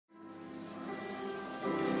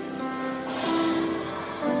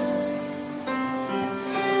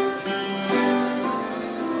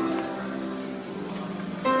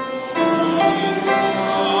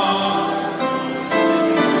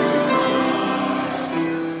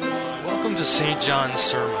to St. John's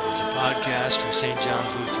Sermons, a podcast from St.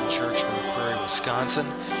 John's Lutheran Church, North Prairie, Wisconsin,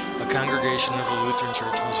 a congregation of the Lutheran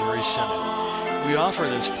Church Missouri Synod. We offer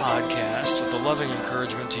this podcast with the loving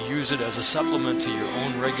encouragement to use it as a supplement to your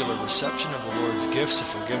own regular reception of the Lord's gifts of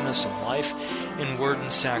forgiveness and life in word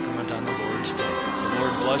and sacrament on the Lord's Day. The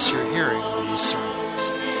Lord bless your hearing of these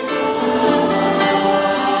sermons.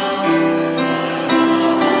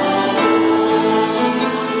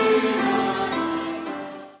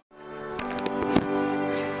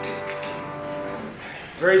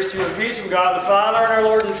 Grace to you and peace from God the Father and our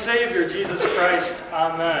Lord and Savior, Jesus Christ.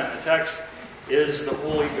 Amen. The text is the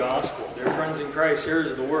Holy Gospel. Dear friends in Christ, here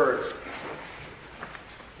is the Word.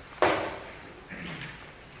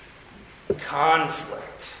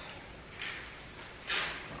 Conflict.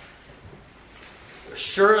 There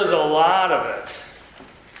sure is a lot of it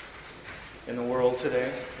in the world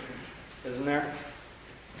today, isn't there?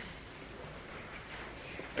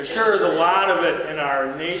 There sure is a lot of it in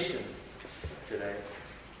our nation today.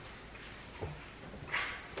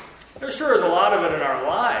 There sure is a lot of it in our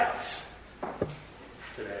lives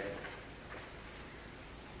today.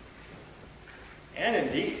 And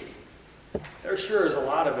indeed, there sure is a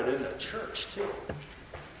lot of it in the church, too.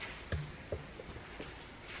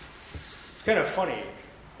 It's kind of funny.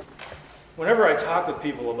 Whenever I talk with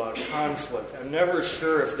people about conflict, I'm never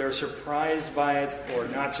sure if they're surprised by it or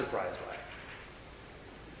not surprised by it.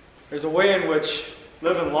 There's a way in which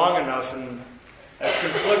living long enough and as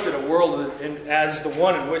conflicted a world as the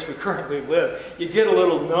one in which we currently live, you get a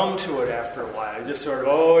little numb to it after a while. You just sort of,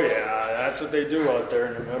 oh yeah, that's what they do out there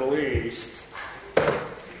in the Middle East.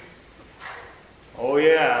 Oh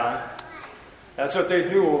yeah, that's what they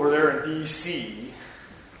do over there in D.C.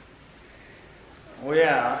 Oh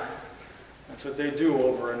yeah, that's what they do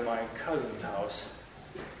over in my cousin's house.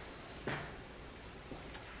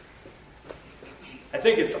 I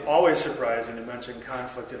think it's always surprising to mention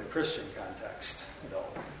conflict in a Christian context, though,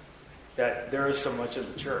 that there is so much in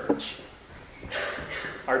the church.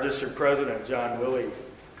 Our district president, John Willie,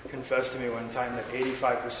 confessed to me one time that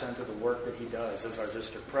 85% of the work that he does as our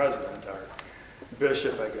district president, our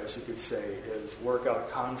bishop, I guess you could say, is work out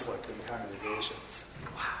conflict in congregations.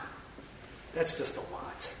 Wow. That's just a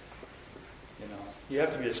lot. You know, you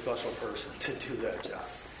have to be a special person to do that job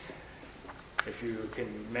if you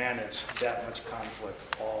can manage that much conflict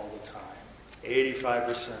all the time.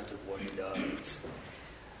 85% of what he does.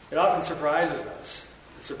 It often surprises us.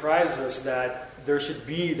 It surprises us that there should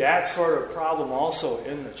be that sort of problem also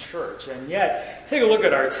in the church. And yet, take a look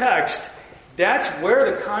at our text. That's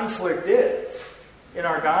where the conflict is in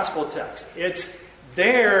our gospel text. It's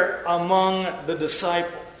there among the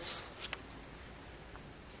disciples.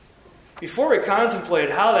 Before we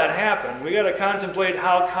contemplate how that happened, we got to contemplate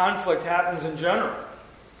how conflict happens in general.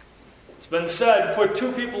 It's been said, put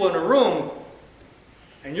two people in a room,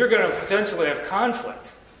 and you're going to potentially have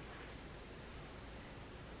conflict.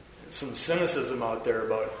 There's some cynicism out there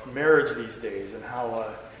about marriage these days, and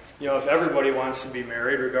how, if everybody wants to be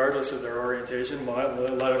married, regardless of their orientation,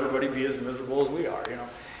 let everybody be as miserable as we are.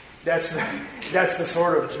 That's the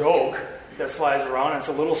sort of joke that flies around. It's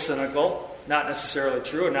a little cynical. Not necessarily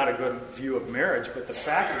true and not a good view of marriage, but the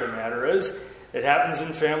fact of the matter is it happens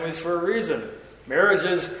in families for a reason.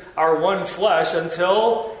 Marriages are one flesh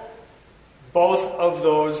until both of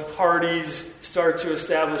those parties start to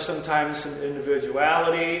establish sometimes some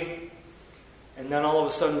individuality, and then all of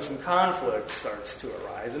a sudden some conflict starts to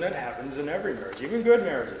arise, and it happens in every marriage, even good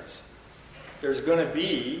marriages. There's going to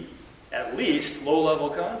be at least low-level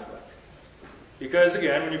conflict. Because,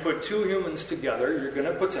 again, when you put two humans together, you're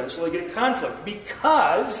going to potentially get conflict.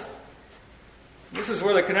 Because, this is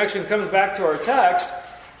where the connection comes back to our text,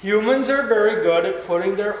 humans are very good at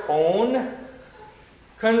putting their own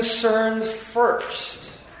concerns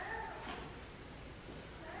first.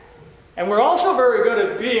 And we're also very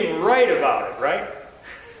good at being right about it, right?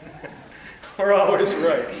 We're always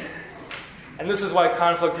right. And this is why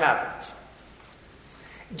conflict happens.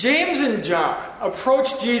 James and John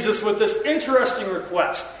approached Jesus with this interesting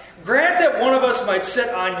request. Grant that one of us might sit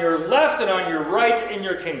on your left and on your right in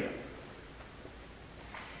your kingdom.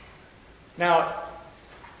 Now,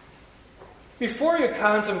 before you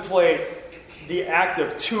contemplate the act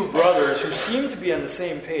of two brothers who seem to be on the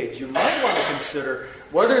same page, you might want to consider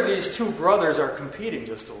whether these two brothers are competing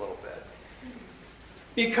just a little bit.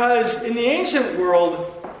 Because in the ancient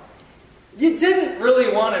world, you didn't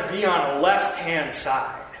really want to be on a left-hand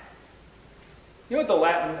side. You know what the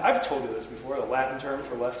Latin, I've told you this before, the Latin term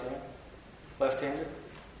for left-handed?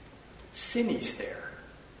 Sinister.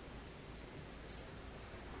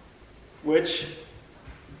 Which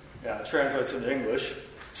translates into English,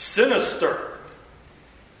 sinister.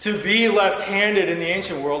 To be left-handed in the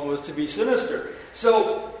ancient world was to be sinister.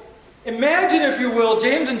 So imagine, if you will,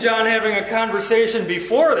 James and John having a conversation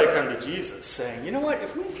before they come to Jesus, saying, you know what,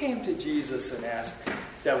 if we came to Jesus and asked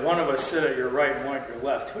that one of us sit at your right and one at your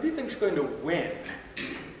left, who do you think is going to win?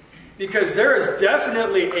 Because there is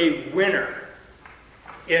definitely a winner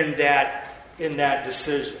in that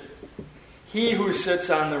decision. He who sits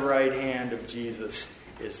on the right hand of Jesus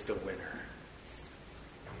is the winner.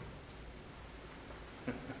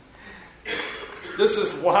 This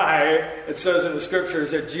is why it says in the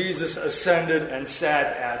Scriptures that Jesus ascended and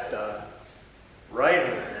sat at the right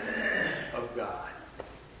hand of God.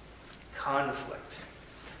 Conflict.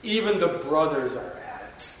 Even the brothers are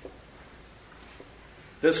at it.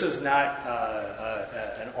 This is not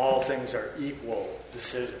an all things are equal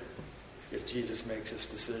decision. If Jesus makes this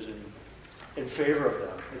decision in favor of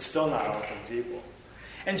them, it's still not all things equal.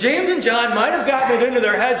 And James and John might have gotten it into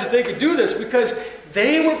their heads that they could do this because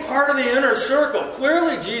they were part of the inner circle.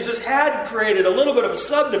 Clearly, Jesus had created a little bit of a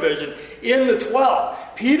subdivision in the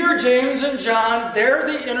 12. Peter, James, and John, they're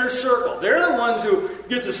the inner circle. They're the ones who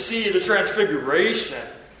get to see the transfiguration.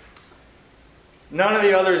 None of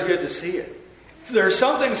the others get to see it. There's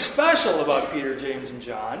something special about Peter, James, and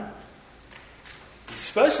John.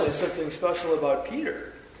 Especially something special about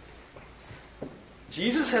Peter.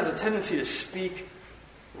 Jesus has a tendency to speak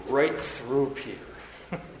right through Peter.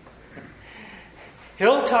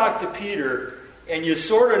 He'll talk to Peter, and you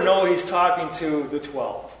sort of know he's talking to the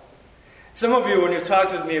 12. Some of you, when you've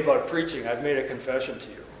talked with me about preaching, I've made a confession to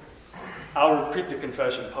you. I'll repeat the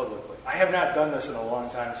confession publicly. I have not done this in a long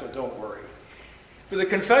time, so don't worry. But the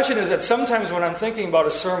confession is that sometimes when I'm thinking about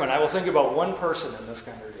a sermon, I will think about one person in this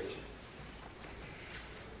congregation.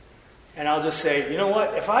 And I'll just say, you know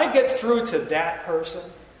what? If I get through to that person,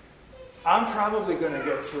 I'm probably going to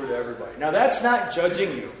get through to everybody. Now, that's not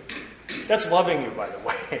judging you. That's loving you, by the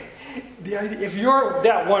way. If you're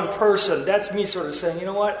that one person, that's me sort of saying, you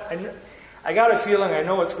know what? I got a feeling I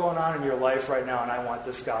know what's going on in your life right now, and I want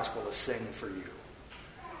this gospel to sing for you.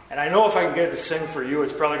 And I know if I can get it to sing for you,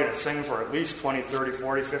 it's probably going to sing for at least 20, 30,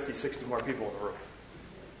 40, 50, 60 more people in the room.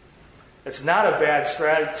 It's not a bad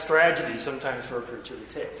strategy sometimes for a preacher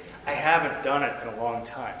to take. I haven't done it in a long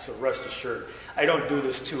time, so rest assured, I don't do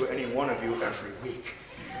this to any one of you every week.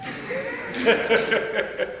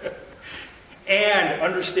 And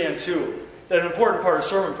understand, too, that an important part of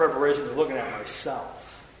sermon preparation is looking at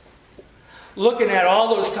myself. Looking at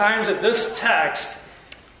all those times that this text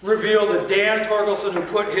revealed a Dan Torkelson who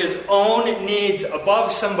put his own needs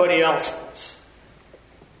above somebody else's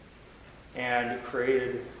and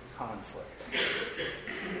created conflict.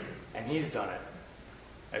 And he's done it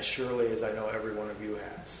as surely as I know every one of you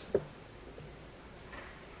has.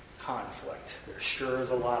 Conflict. There sure is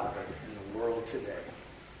a lot of it in the world today.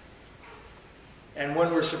 And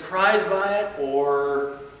when we're surprised by it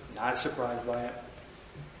or not surprised by it,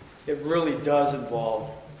 it really does involve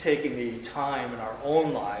taking the time in our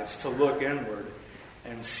own lives to look inward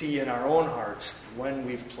and see in our own hearts when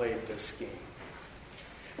we've played this game.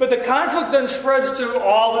 But the conflict then spreads to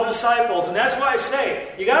all the disciples, and that's why I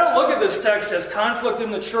say you got to look at this text as conflict in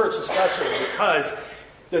the church, especially because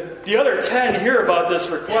the other 10 hear about this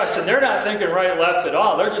request, and they're not thinking right, left at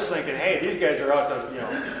all. They're just thinking, hey, these guys are out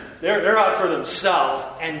to, they're out for themselves,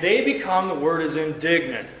 and they become, the word is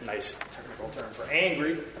indignant, nice technical term for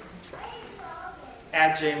angry,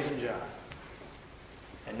 at James and John.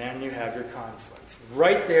 And then you have your conflict.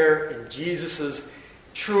 Right there in Jesus'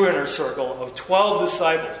 true inner circle of 12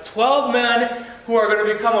 disciples. 12 men who are going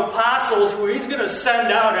to become apostles who he's going to send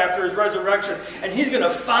out after his resurrection. And he's going to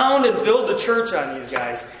found and build the church on these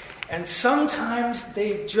guys. And sometimes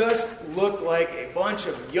they just look like a bunch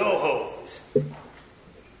of yo-hos.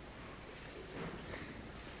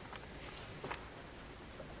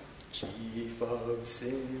 Chief of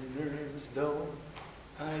sinners, though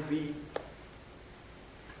I be.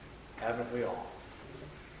 Haven't we all?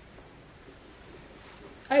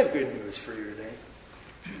 I have good news for you today.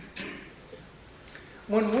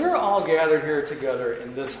 When we're all gathered here together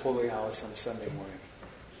in this holy house on Sunday morning,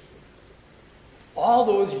 all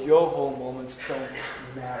those yo-ho moments don't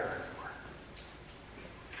matter anymore.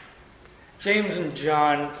 James and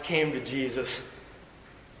John came to Jesus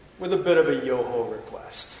with a bit of a yo-ho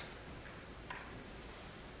request.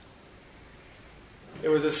 It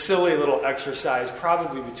was a silly little exercise,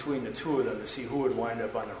 probably between the two of them, to see who would wind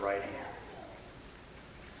up on the right hand.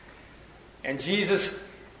 And Jesus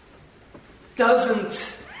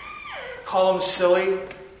doesn't call them silly.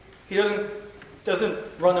 He doesn't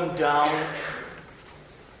run them down.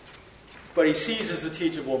 But he seizes the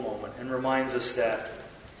teachable moment and reminds us that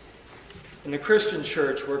in the Christian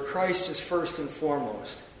church, where Christ is first and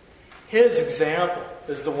foremost, His example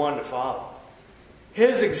is the one to follow.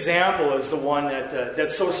 His example is the one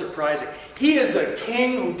that's so surprising. He is a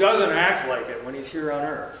king who doesn't act like it when he's here on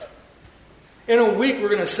earth. In a week, we're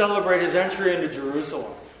going to celebrate his entry into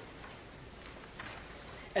Jerusalem.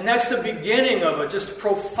 And that's the beginning of a just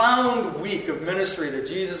profound week of ministry that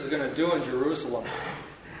Jesus is going to do in Jerusalem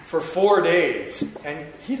for 4 days. And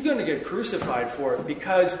he's going to get crucified for it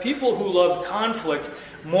because people who loved conflict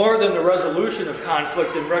more than the resolution of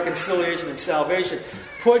conflict and reconciliation and salvation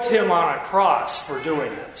put him on a cross for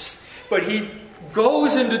doing this. But he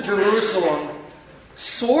goes into Jerusalem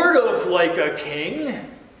sort of like a king.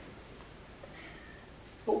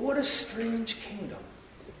 But what a strange kingdom.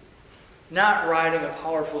 Not riding a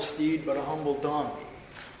powerful steed, but a humble donkey.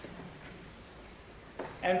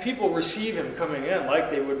 And people receive him coming in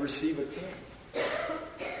like they would receive a king.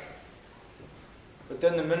 But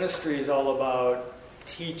then the ministry is all about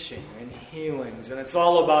teaching and healings, and it's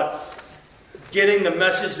all about getting the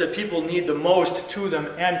message that people need the most to them.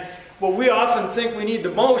 And what we often think we need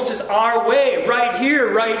the most is our way, right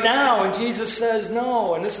here, right now. And Jesus says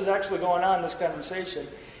no. And this is actually going on in this conversation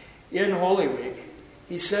in Holy Week.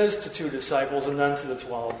 He says to 2 disciples and then to the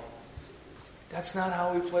 12, that's not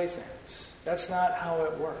how we play things. That's not how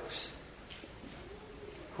it works.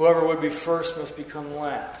 Whoever would be first must become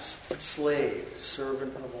last, slave,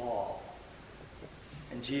 servant of all.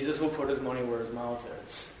 And Jesus will put his money where his mouth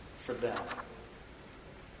is for them.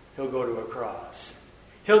 He'll go to a cross.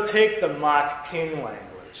 He'll take the mock king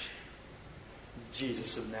language.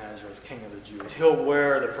 Jesus of Nazareth, King of the Jews. He'll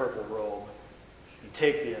wear the purple robe and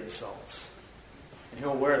take the insults. And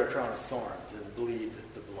he'll wear the crown of thorns and bleed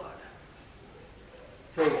the blood.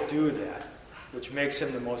 He'll do that, which makes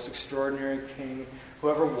him the most extraordinary king who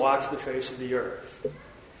ever walked the face of the earth.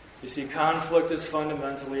 You see, conflict is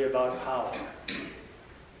fundamentally about power.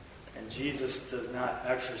 And Jesus does not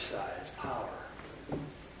exercise power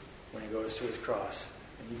when he goes to his cross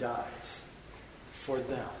and he dies for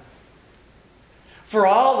them. For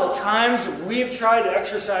all the times that we've tried to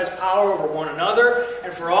exercise power over one another,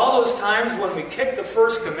 and for all those times when we kick the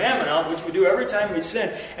first commandment out, which we do every time we sin,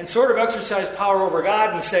 and sort of exercise power over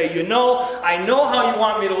God and say, I know how you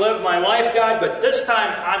want me to live my life, God, but this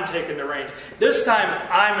time I'm taking the reins. This time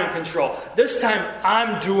I'm in control. This time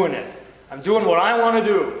I'm doing it. I'm doing what I want to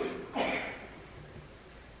do.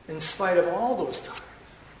 In spite of all those times,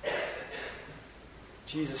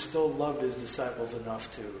 Jesus still loved his disciples enough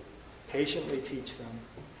to patiently teach them,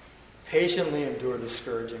 patiently endure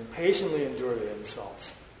discouraging, patiently endure the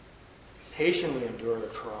insults, patiently endure the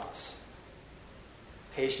cross,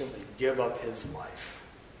 patiently give up his life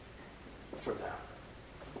for them.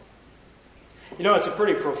 It's a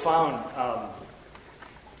pretty profound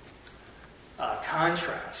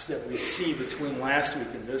contrast that we see between last week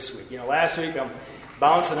and this week. Last week I'm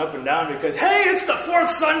bouncing up and down because, hey, it's the 4th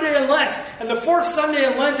Sunday in Lent. And the 4th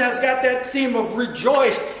Sunday in Lent has got that theme of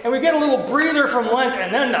rejoice. And we get a little breather from Lent.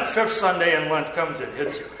 And then the 5th Sunday in Lent comes and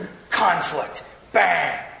hits you. Conflict.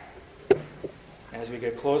 Bang. As we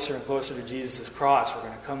get closer and closer to Jesus' cross, we're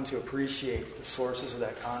going to come to appreciate the sources of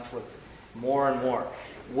that conflict more and more.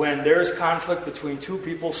 When there's conflict between two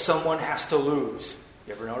people, someone has to lose.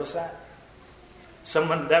 You ever notice that?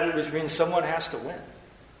 Which means someone has to win.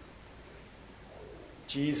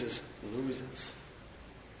 Jesus loses.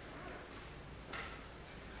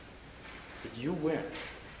 But you win.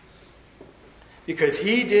 Because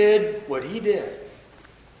he did what he did.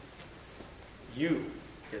 You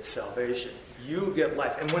get salvation. You get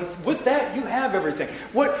life. And with that, you have everything.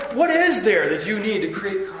 What is there that you need to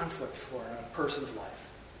create conflict for in a person's life?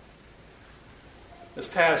 This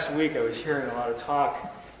past week, I was hearing a lot of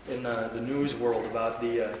talk in the news world about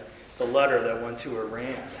the letter that went to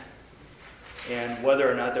Iran and whether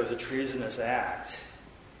or not there was a treasonous act.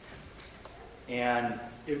 And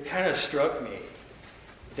it kind of struck me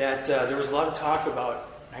that there was a lot of talk about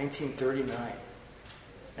 1939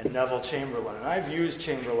 and Neville Chamberlain. And I've used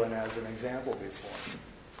Chamberlain as an example before.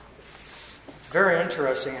 It's very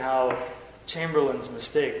interesting how Chamberlain's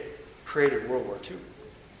mistake created World War II.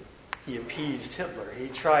 He appeased Hitler. He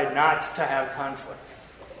tried not to have conflict.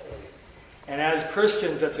 And as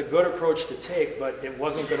Christians, that's a good approach to take, but it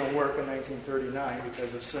wasn't going to work in 1939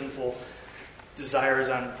 because of sinful desires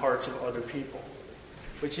on parts of other people.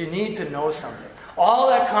 But you need to know something. All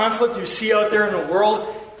that conflict you see out there in the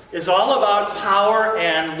world is all about power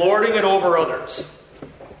and lording it over others.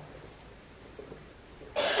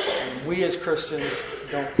 And we as Christians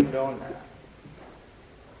don't condone that.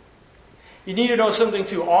 You need to know something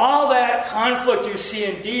too. All that conflict you see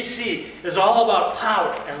in D.C. is all about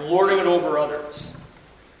power and lording it over others.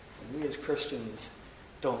 And we as Christians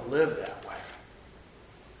don't live that way.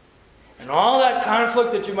 And all that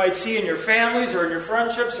conflict that you might see in your families or in your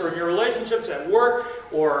friendships or in your relationships at work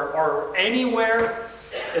or anywhere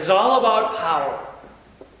is all about power.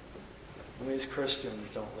 And we as Christians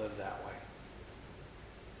don't live that way.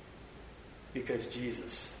 Because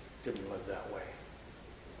Jesus didn't live that way.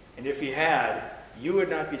 And if he had, you would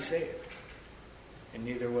not be saved. And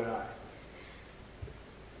neither would I.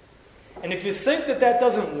 And if you think that that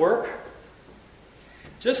doesn't work,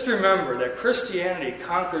 just remember that Christianity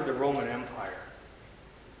conquered the Roman Empire.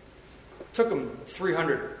 It took them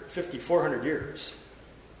 350, 400 years.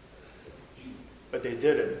 But they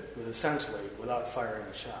did it essentially without firing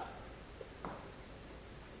a shot.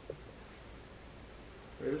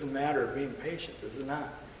 But it is a matter of being patient, is it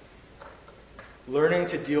not? Learning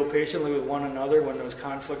to deal patiently with one another when those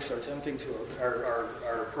conflicts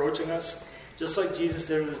are approaching us, just like Jesus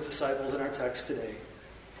did with his disciples in our text today.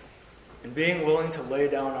 And being willing to lay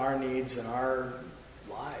down our needs and our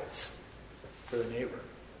lives for the neighbor.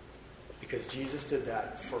 Because Jesus did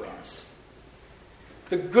that for us.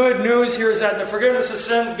 The good news here is that in the forgiveness of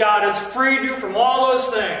sins, God has freed you from all those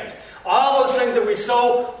things. All those things that we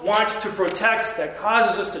so want to protect that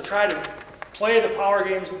causes us to try to play the power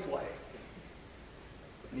games we play.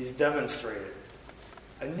 And he's demonstrated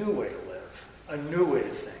a new way to live, a new way to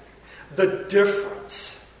think. The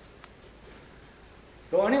difference.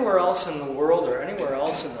 Go anywhere else in the world or anywhere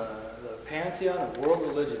else in the pantheon of world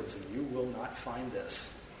religions and you will not find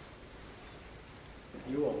this.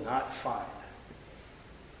 You will not find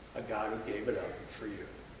a God who gave it up for you.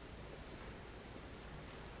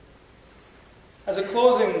 As a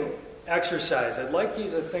closing exercise, I'd like you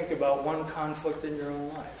to think about one conflict in your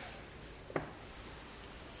own life.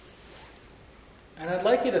 And I'd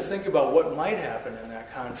like you to think about what might happen in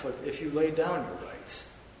that conflict if you lay down your rights.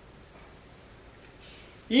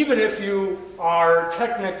 Even if you are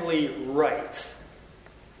technically right,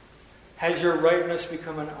 has your rightness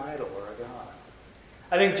become an idol or a god?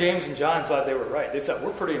 I think James and John thought they were right. They thought,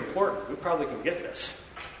 we're pretty important. We probably can get this.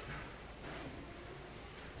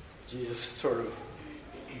 Jesus sort of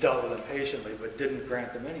dealt with them patiently, but didn't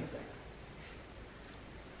grant them anything.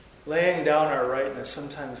 Laying down our rightness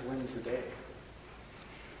sometimes wins the day.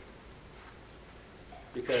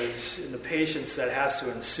 Because in the patience that has to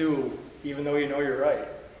ensue, even though you know you're right,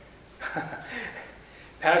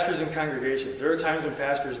 pastors and congregations, there are times when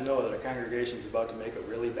pastors know that a congregation is about to make a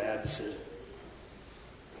really bad decision.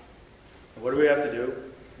 And what do we have to do?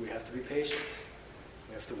 We have to be patient.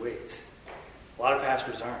 We have to wait. A lot of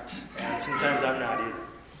pastors aren't, and sometimes I'm not either.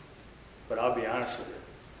 But I'll be honest with you,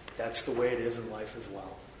 that's the way it is in life as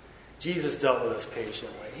well. Jesus dealt with us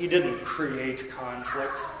patiently. He didn't create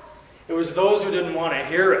conflict. It was those who didn't want to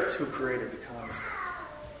hear it who created the conflict.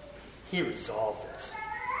 He resolved it,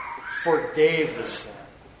 forgave the sin,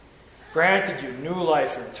 granted you new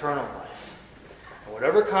life and eternal life. And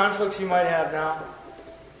whatever conflicts you might have now,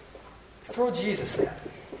 throw Jesus at it.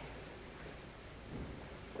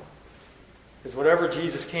 Because whatever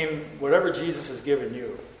Jesus has given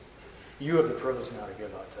you, you have the privilege now to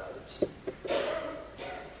give out to others.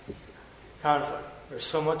 Conflict. There's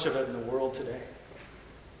so much of it in the world today.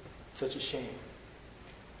 It's such a shame.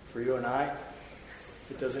 For you and I,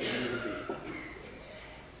 it doesn't need to be.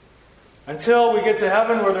 Until we get to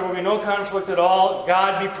heaven where there will be no conflict at all,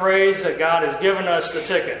 God be praised that God has given us the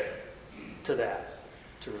ticket to that,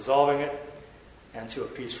 to resolving it, and to a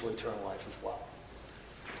peaceful eternal life as well.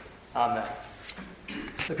 Amen.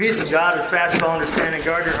 The peace of God, which passes all understanding,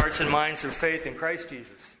 guard your hearts and minds through faith in Christ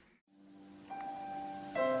Jesus.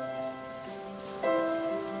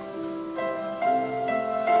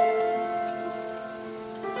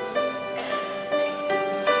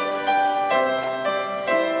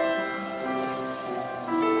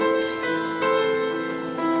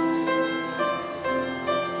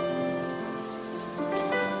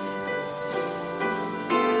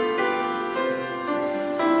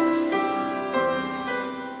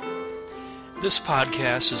 This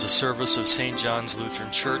podcast is a service of St. John's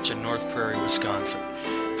Lutheran Church in North Prairie, Wisconsin.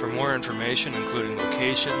 For more information, including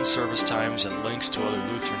location, service times, and links to other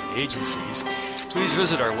Lutheran agencies, please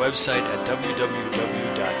visit our website at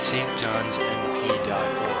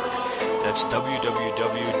www.stjohnsnp.org. That's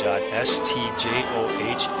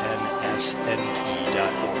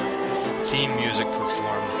www.stjohnsnp.org. Theme music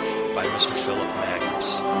performed by Mr. Philip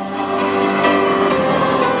Magnus.